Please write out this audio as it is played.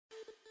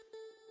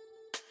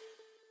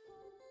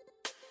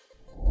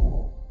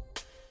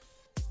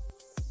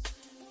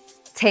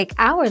Take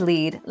our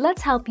lead,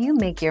 let's help you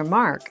make your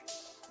mark.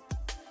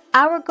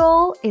 Our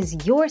goal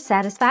is your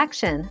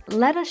satisfaction.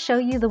 Let us show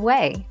you the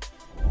way.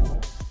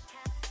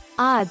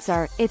 Odds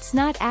are, it's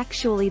not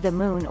actually the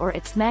moon or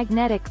its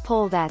magnetic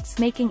pole that's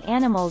making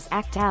animals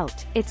act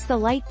out, it's the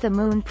light the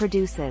moon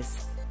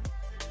produces.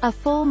 A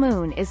full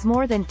moon is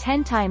more than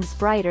 10 times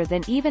brighter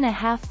than even a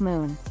half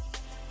moon.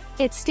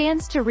 It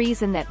stands to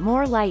reason that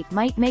more light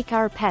might make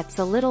our pets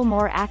a little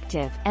more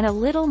active, and a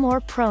little more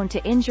prone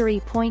to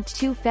injury.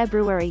 2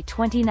 February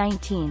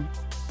 2019.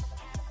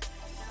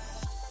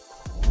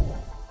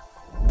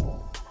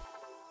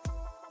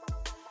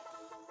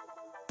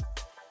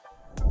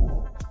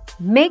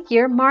 Make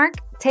your mark,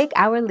 take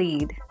our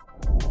lead.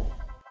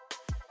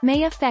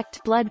 May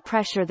affect blood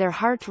pressure. Their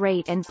heart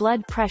rate and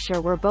blood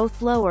pressure were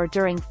both lower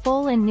during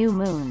full and new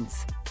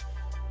moons.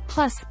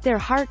 Plus, their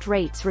heart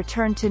rates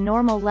return to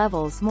normal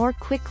levels more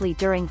quickly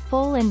during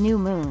full and new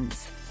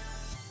moons.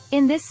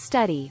 In this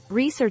study,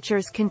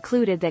 researchers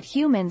concluded that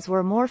humans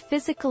were more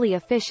physically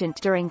efficient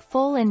during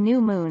full and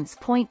new moons.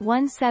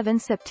 17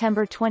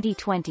 September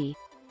 2020.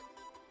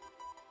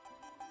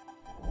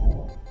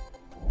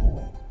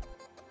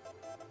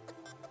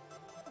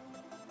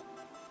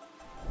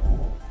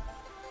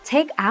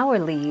 Take our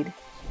lead.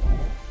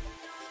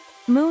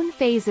 Moon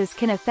phases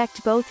can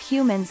affect both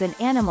humans and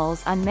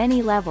animals on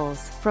many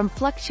levels, from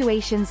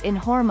fluctuations in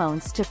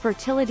hormones to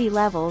fertility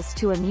levels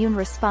to immune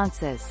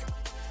responses.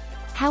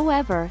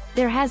 However,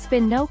 there has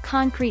been no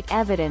concrete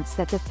evidence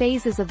that the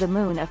phases of the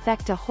moon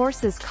affect a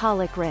horse's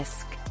colic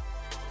risk.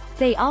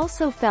 They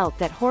also felt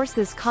that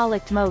horses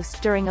colicked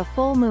most during a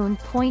full moon.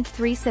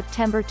 3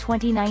 September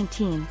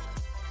 2019.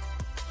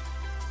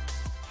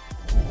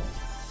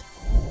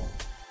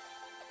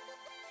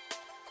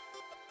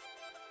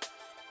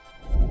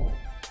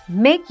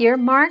 Make your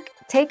mark,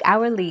 take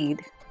our lead.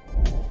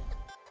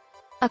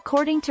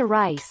 According to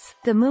Rice,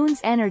 the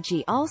moon's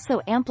energy also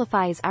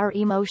amplifies our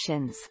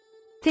emotions.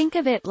 Think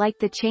of it like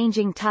the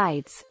changing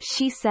tides,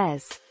 she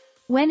says.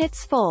 When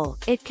it's full,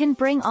 it can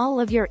bring all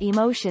of your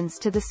emotions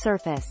to the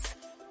surface.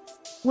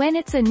 When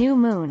it's a new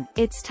moon,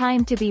 it's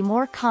time to be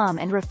more calm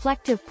and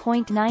reflective.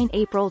 9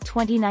 April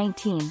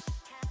 2019.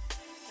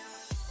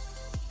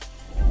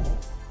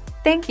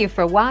 Thank you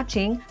for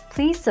watching.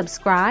 Please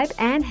subscribe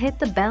and hit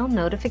the bell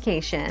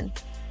notification.